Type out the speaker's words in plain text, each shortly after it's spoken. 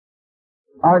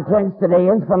Our text today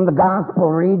is from the gospel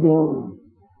reading.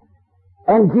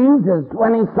 And Jesus,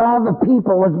 when he saw the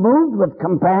people, was moved with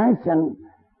compassion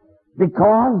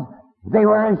because they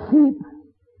were as sheep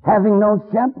having no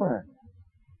shepherd.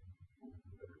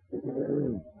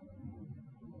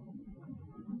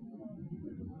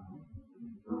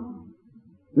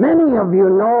 Many of you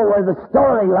know where the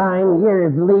storyline here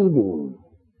is leading.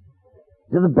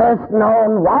 To the best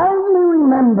known, widely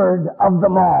remembered of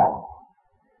them all,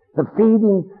 the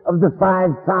feeding of the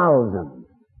 5,000.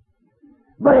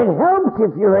 But it helps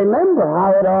if you remember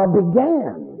how it all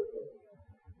began.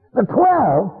 The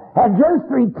 12 had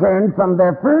just returned from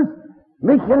their first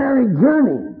missionary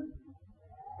journey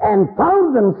and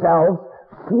found themselves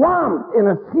swamped in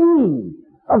a sea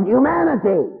of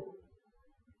humanity.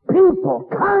 People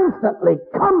constantly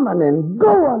coming and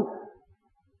going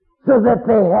so that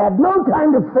they had no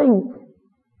time to think,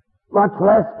 much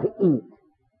less to eat.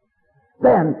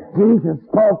 Then Jesus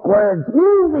spoke words,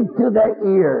 music to their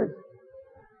ears.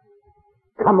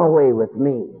 Come away with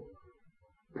me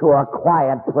to a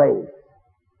quiet place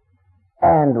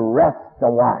and rest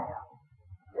a while.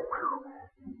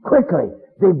 Quickly,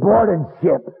 they boarded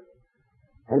ship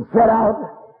and set out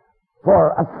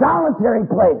for a solitary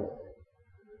place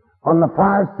on the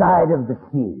far side of the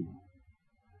sea.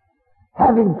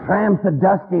 Having tramped the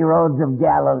dusty roads of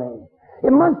Galilee,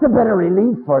 it must have been a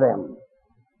relief for them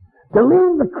to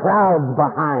leave the crowds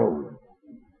behind,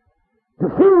 to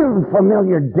feel the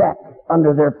familiar deck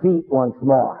under their feet once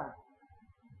more,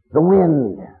 the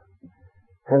wind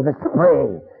and the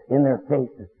spray in their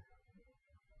faces.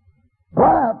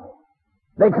 But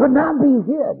they could not be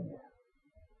hid.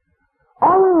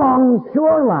 All along the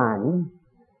shoreline,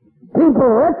 people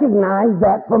recognized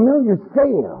that familiar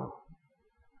sail,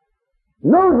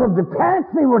 noted the tack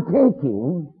they were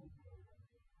taking,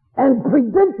 and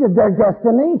predicted their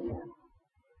destination.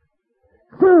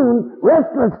 Soon,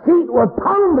 restless feet were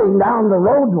pounding down the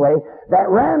roadway that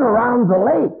ran around the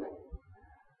lake.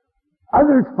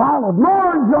 Others followed,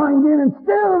 more joined in, and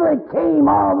still they came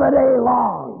all the day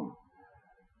long.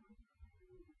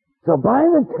 So by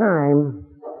the time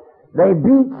they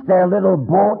beached their little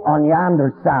boat on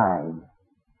yonder side,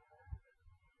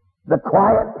 the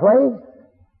quiet place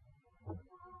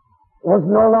was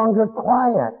no longer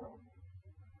quiet.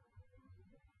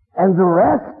 And the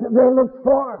rest they looked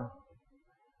for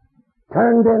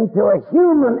turned into a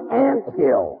human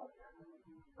anthill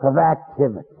of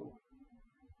activity.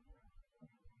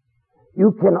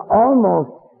 You can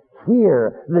almost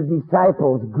hear the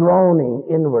disciples groaning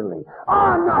inwardly.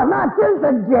 Oh no, not this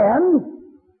again!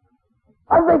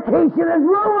 Our vacation is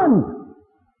ruined!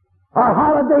 Our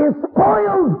holiday is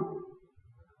spoiled!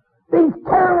 These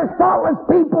careless, thoughtless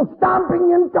people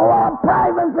stomping into our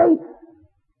privacy,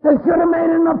 they should have made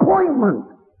an appointment.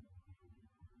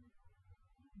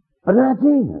 But not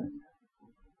Jesus.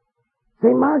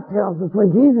 St. Mark tells us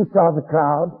when Jesus saw the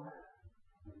crowd,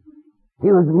 he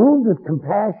was moved with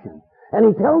compassion. And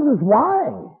he tells us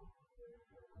why.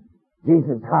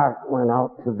 Jesus' heart went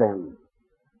out to them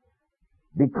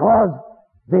because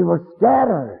they were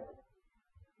scattered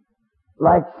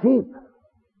like sheep,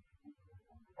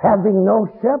 having no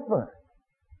shepherd.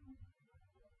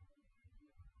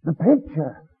 The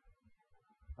picture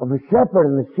of a shepherd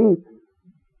and the sheep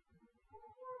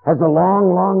has a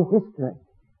long, long history.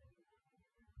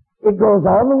 It goes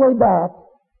all the way back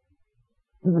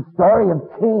to the story of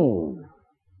Cain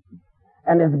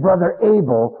and his brother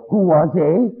Abel, who was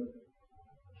a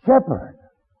shepherd.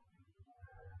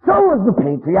 So was the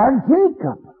patriarch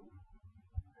Jacob.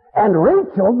 And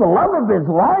Rachel, the love of his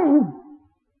life,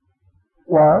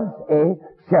 was a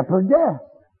shepherdess.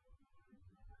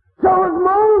 So was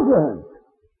Moses.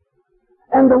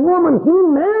 And the woman he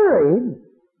married,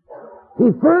 he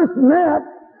first met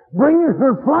bringing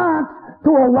her flocks to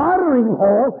a watering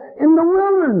hole in the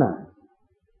wilderness.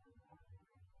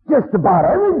 Just about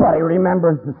everybody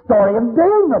remembers the story of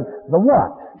David, the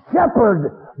what?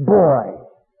 Shepherd boy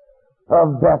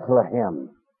of Bethlehem.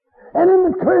 And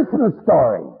in the Christmas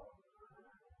story,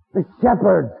 the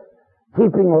shepherds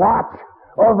keeping watch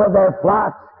over their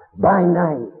flocks by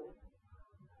night.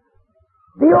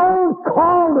 The old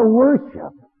call to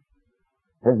worship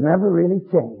has never really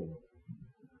changed.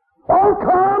 Oh,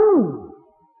 come!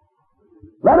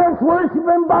 Let us worship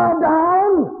and bow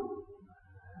down.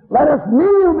 Let us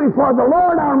kneel before the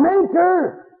Lord our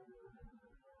Maker.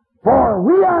 For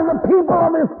we are the people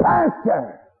of his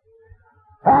pasture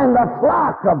and the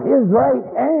flock of his right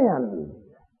hand.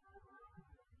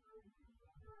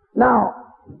 Now,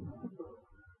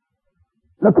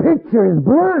 the picture is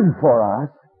blurred for us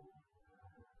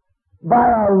by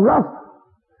a rough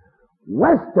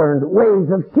Western ways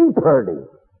of sheep herding.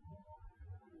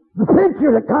 The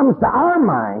picture that comes to our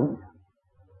mind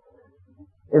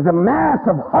is a mass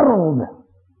of huddled,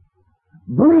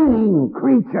 bleeding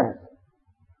creatures,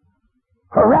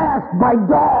 harassed by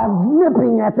dogs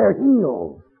nipping at their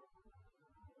heels,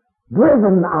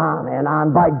 driven on and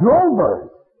on by drovers,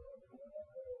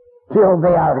 till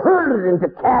they are herded into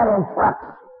cattle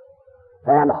trucks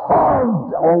and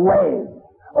hauled away.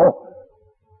 Oh,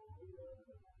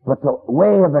 but the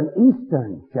way of an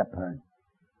Eastern shepherd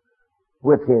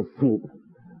with his sheep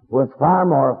was far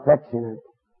more affectionate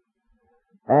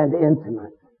and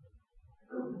intimate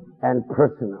and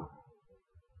personal.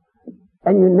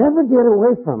 And you never get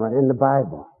away from it in the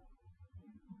Bible.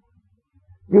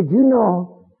 Did you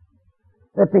know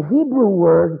that the Hebrew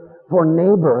word for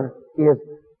neighbor is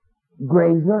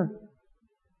grazer?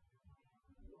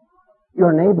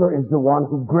 Your neighbor is the one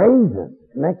who grazes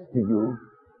next to you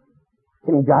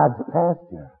in God's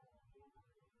pasture.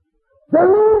 The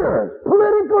leaders,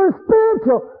 political or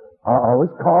spiritual, are always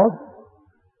called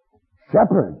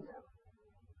shepherds.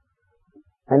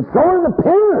 And so are the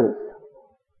parents,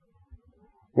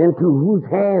 into whose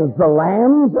hands the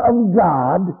lambs of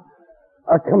God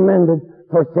are commended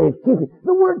for safekeeping.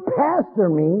 The word pastor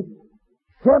means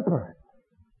shepherd.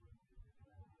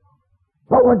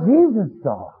 But what Jesus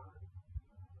saw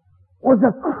was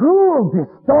a cruel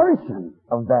distortion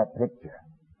of that picture.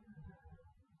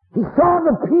 He saw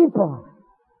the people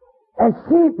as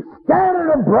sheep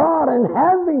scattered abroad and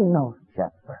having no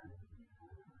shepherd.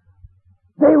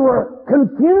 They were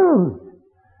confused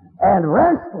and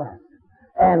restless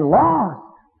and lost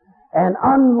and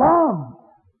unloved.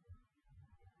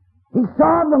 He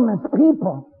saw them as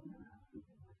people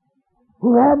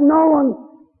who had no one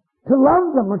to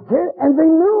love them or care, and they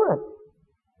knew it.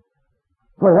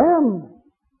 For them,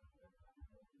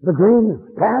 the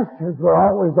green pastures were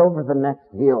always over the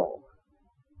next hill.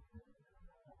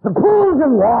 The pools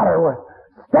of water were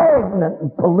stagnant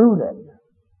and polluted.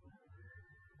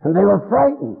 And they were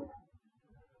frightened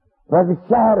by the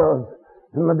shadows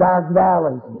in the dark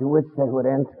valleys into which they would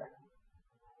enter.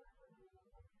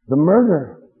 The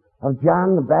murder of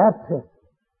John the Baptist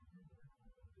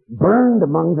burned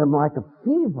among them like a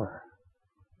fever.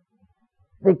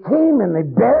 They came and they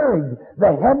buried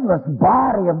the headless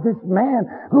body of this man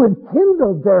who had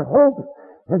kindled their hopes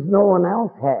as no one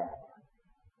else had.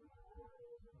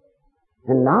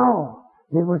 And now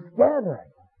they were scattered.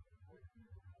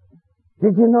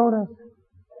 Did you notice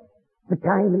the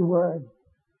kindly word?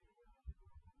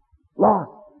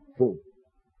 Lost sheep.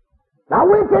 Not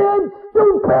wicked,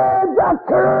 stupid,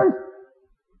 accursed,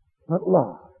 but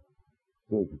lost,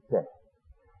 Jesus said.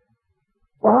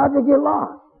 Well, how'd they get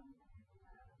lost?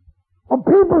 Well,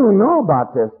 people who know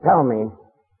about this tell me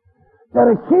that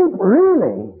a sheep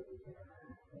really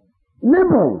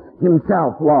nibbles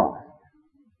himself lost.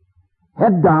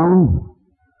 Head down,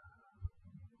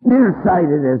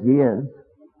 nearsighted as he is,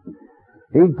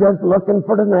 he's just looking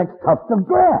for the next tuft of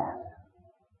grass.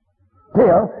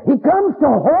 Till he comes to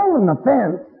a hole in the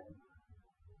fence,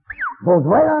 goes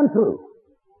right on through.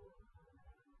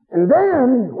 And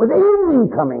then, with evening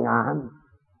coming on,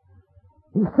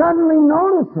 he suddenly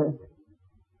notices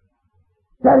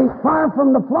that he's far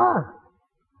from the flock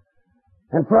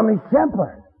and from his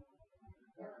shepherd.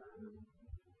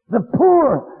 The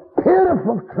poor,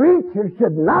 pitiful creature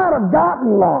should not have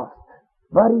gotten lost,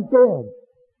 but he did.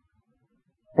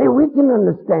 Hey, we can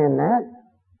understand that.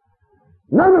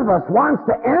 None of us wants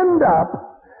to end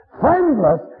up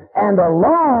friendless and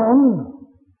alone,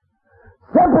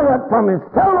 separate from his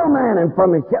fellow man and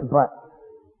from his shepherd.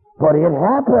 But it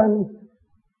happened.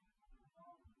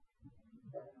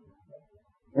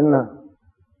 In the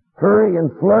hurry and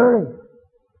flurry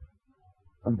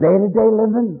of day-to-day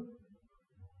living,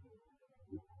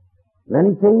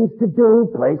 many things to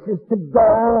do, places to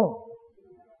go,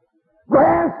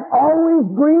 grass always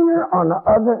greener on the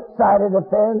other side of the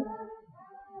fence,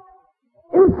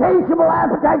 insatiable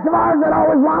appetites of ours that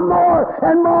always want more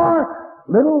and more.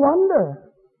 Little wonder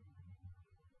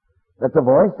that the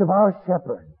voice of our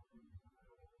shepherd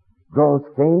grows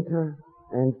fainter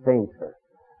and fainter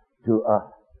to us.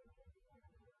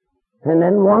 And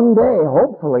then one day,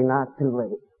 hopefully not too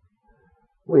late,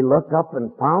 we look up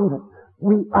and found that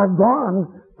we are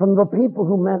gone from the people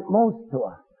who meant most to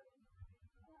us.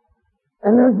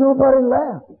 And there's nobody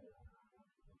left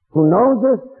who knows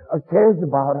us or cares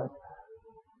about us.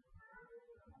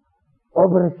 Oh,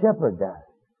 but a shepherd does.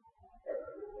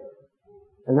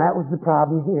 And that was the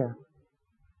problem here.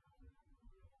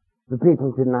 The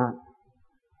people did not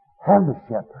have a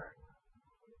shepherd.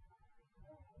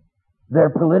 Their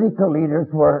political leaders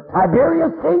were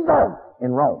Tiberius Caesar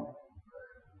in Rome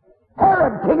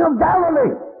Herod, king of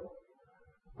Galilee.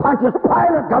 Pontius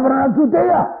Pilate, governor of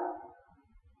Judea.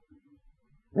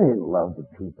 They didn't love the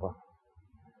people.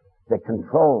 They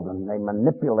controlled them. They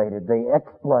manipulated. They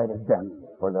exploited them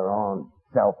for their own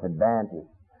self-advantage.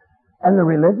 And the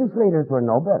religious leaders were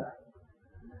no better.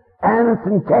 Annas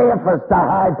and Caiaphas, the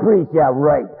high priest, yeah,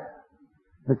 right.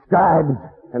 The scribes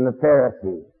and the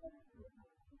Pharisees.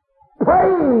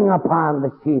 Preying upon the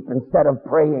sheep instead of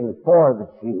praying for the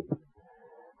sheep.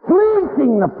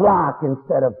 Fleecing the flock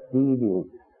instead of feeding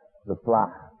the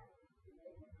flock.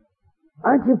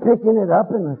 Aren't you picking it up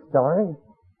in the story?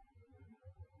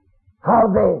 How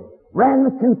they ran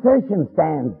the concession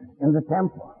stands in the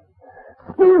temple.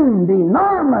 Skimmed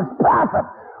enormous profit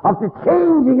of the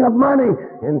changing of money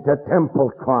into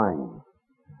temple coin.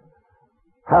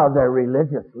 How their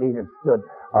religious leaders stood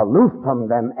aloof from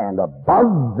them and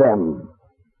above them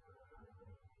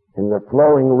in their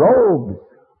flowing robes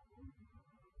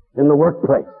in the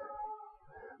workplace,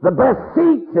 the best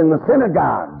seats in the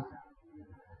synagogues,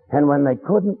 and when they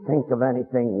couldn't think of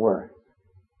anything worse,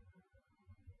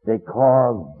 they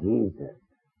called Jesus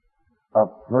a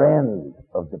friend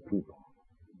of the people.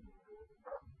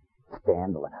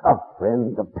 Scandalous. A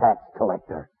friend of tax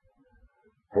collectors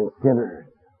and sinners.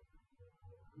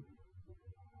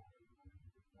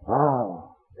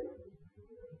 Wow.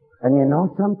 And you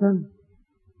know something?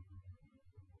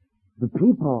 The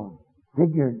people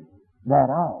figured that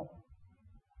out.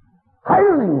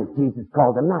 Hirelings, Jesus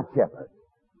called them, not shepherds.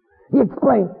 He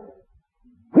explained,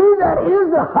 he that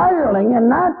is a hireling and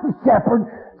not the shepherd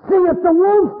seeth the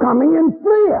wolf coming and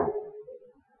fleeth.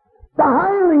 The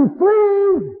hireling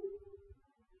flees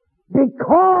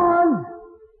because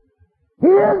he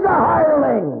is a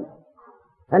hireling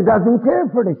and doesn't care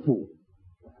for the sheep.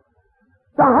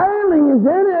 The hireling is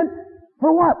in it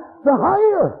for what? The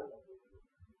hire.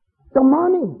 The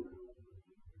money.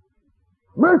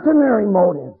 Mercenary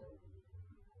motives.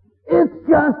 It's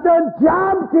just a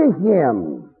job to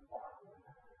him.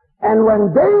 And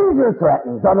when danger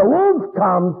threatens or the wolf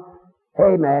comes,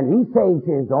 hey man, he saves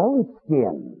his own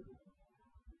skin.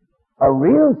 A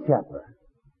real shepherd,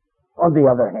 on the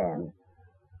other hand,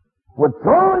 would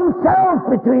throw himself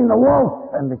between the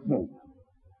wolf and the sheep.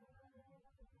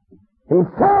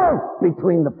 Himself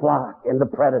between the flock and the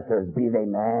predators, be they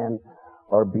man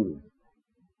or beast.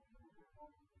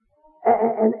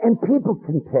 And people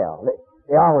can tell.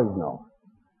 They always know.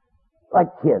 Like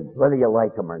kids, whether you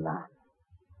like them or not.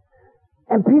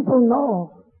 And people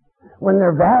know when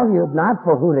they're valued not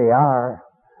for who they are,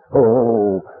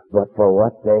 but for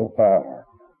what they have.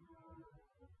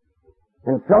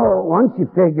 And so, once you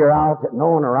figure out that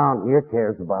no one around here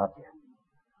cares about you,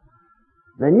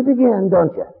 then you begin,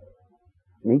 don't you?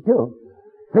 Me too.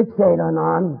 Fixate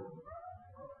on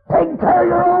take care of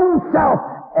your own self,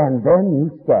 and then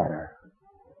you scatter.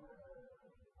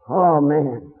 Oh,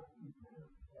 man.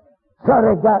 So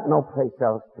they got no place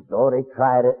else to go. They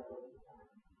tried it.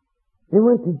 They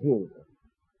went to Jesus.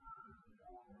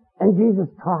 And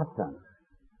Jesus taught them.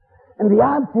 And the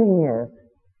odd thing is,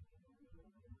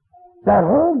 that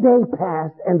whole day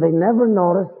passed and they never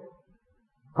noticed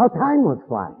how time was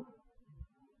flying.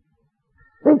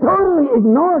 They totally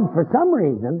ignored, for some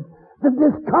reason, the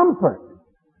discomfort.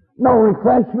 No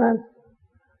refreshment,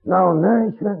 no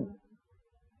nourishment.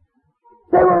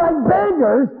 They were like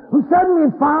beggars who suddenly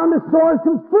found a source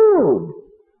of food.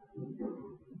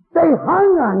 They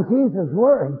hung on Jesus'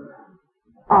 words.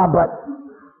 But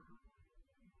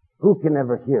who can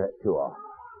ever hear it too often?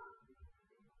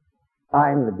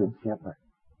 I am the good shepherd.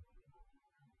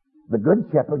 The good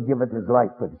shepherd giveth his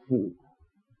life for the sheep.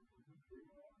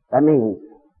 That means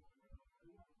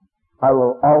I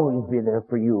will always be there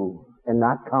for you and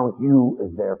not count you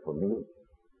as there for me.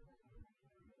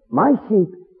 My sheep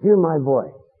hear my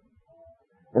voice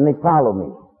and they follow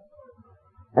me.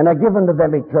 And I give unto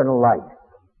them eternal life.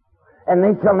 And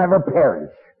they shall never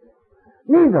perish.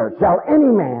 Neither shall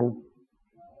any man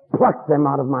pluck them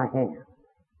out of my hand.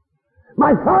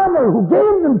 My Father who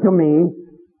gave them to me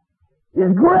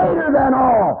is greater than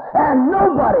all, and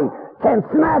nobody can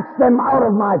snatch them out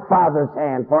of my Father's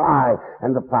hand, for I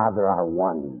and the Father are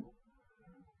one.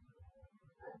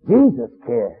 Jesus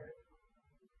cares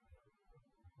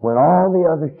when all the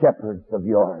other shepherds of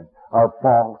yours are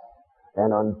false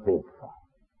and unfaithful.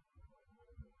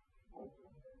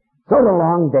 So the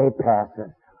long day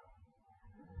passes,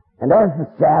 and as the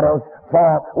shadows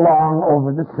fall long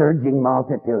over the surging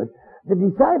multitude, the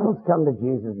disciples come to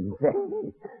Jesus and say,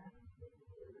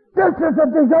 this is a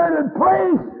deserted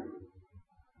place,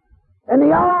 and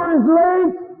the hour is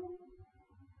late.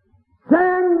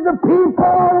 Send the people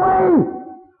away.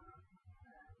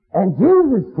 And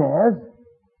Jesus says,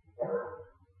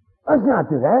 Let's not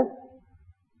do that.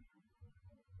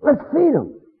 Let's feed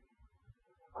them.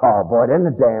 Oh boy, then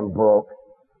the dam broke.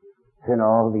 And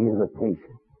all the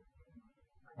irritation.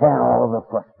 And all the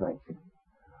frustration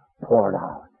poured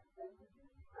out.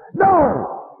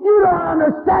 No! You don't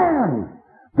understand!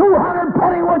 200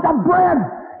 penny worth of bread,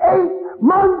 8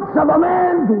 months of a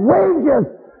man's wages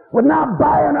would not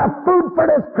buy enough food for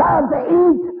this crowd to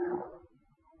eat.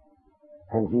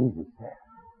 And Jesus said,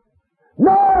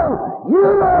 no, you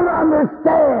don't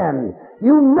understand.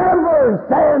 You never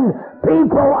send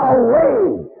people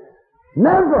away.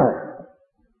 Never.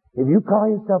 If you call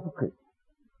yourself a Christian,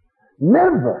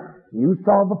 never you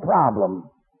solve a problem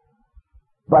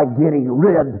by getting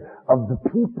rid of the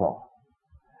people.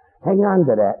 Hang on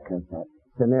to that, because that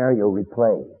scenario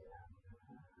replays.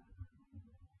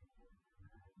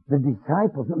 The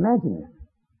disciples, imagine this,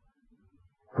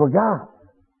 forgot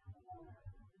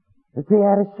that they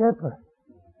had a shepherd.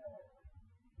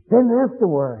 Didn't have to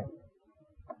worry.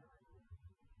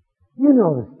 You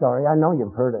know the story. I know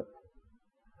you've heard it.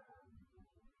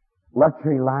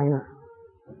 Luxury liner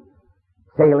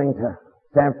sailing to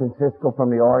San Francisco from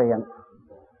the Orient.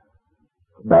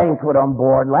 Banquet on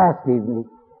board last evening.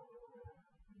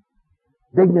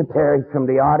 Dignitaries from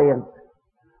the audience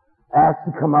asked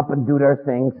to come up and do their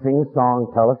thing, sing a song,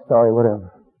 tell a story,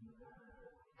 whatever.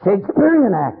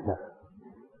 Shakespearean actor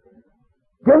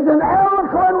gives an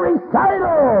eloquent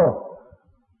recital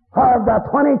of the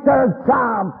 23rd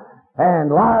Psalm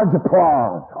and large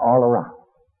applause all around.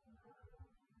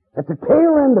 At the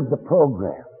tail end of the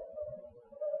program,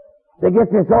 they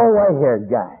get this old white-haired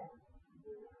guy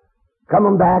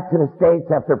coming back to the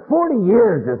States after 40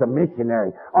 years as a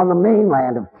missionary on the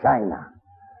mainland of China.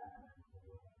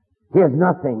 He has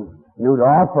nothing new to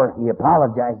offer. He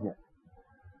apologizes.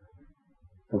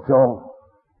 And so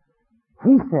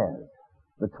he says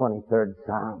the 23rd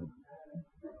Psalm.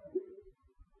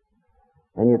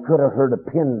 And you could have heard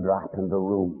a pin drop in the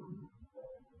room.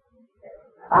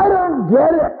 I don't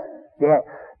get it. The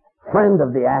friend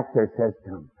of the actor says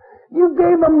to him, you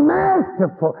gave a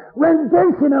masterful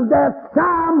rendition of that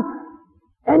psalm,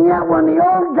 and yet when the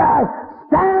old guy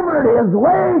stammered his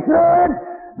way through it,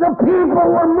 the people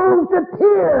were moved to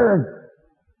tears.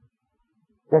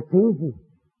 That's easy,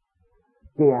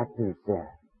 the actor said.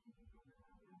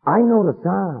 I know the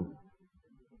psalm.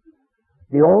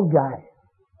 The old guy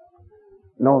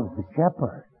knows the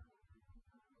shepherd.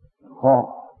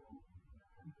 Oh,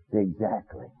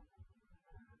 exactly.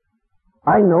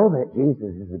 I know that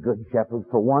Jesus is a good shepherd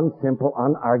for one simple,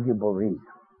 unarguable reason.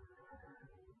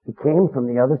 He came from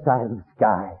the other side of the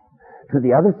sky to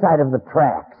the other side of the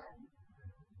tracks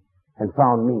and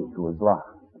found me who was lost.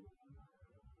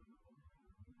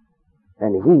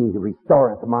 And he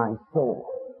restoreth my soul.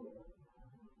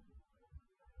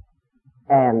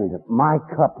 And my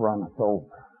cup runneth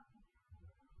over.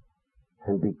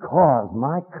 And because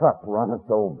my cup runneth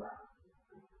over,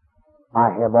 I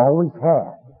have always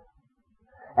had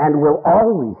and will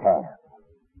always have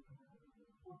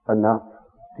enough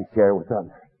to share with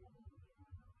others.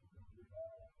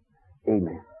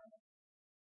 Amen.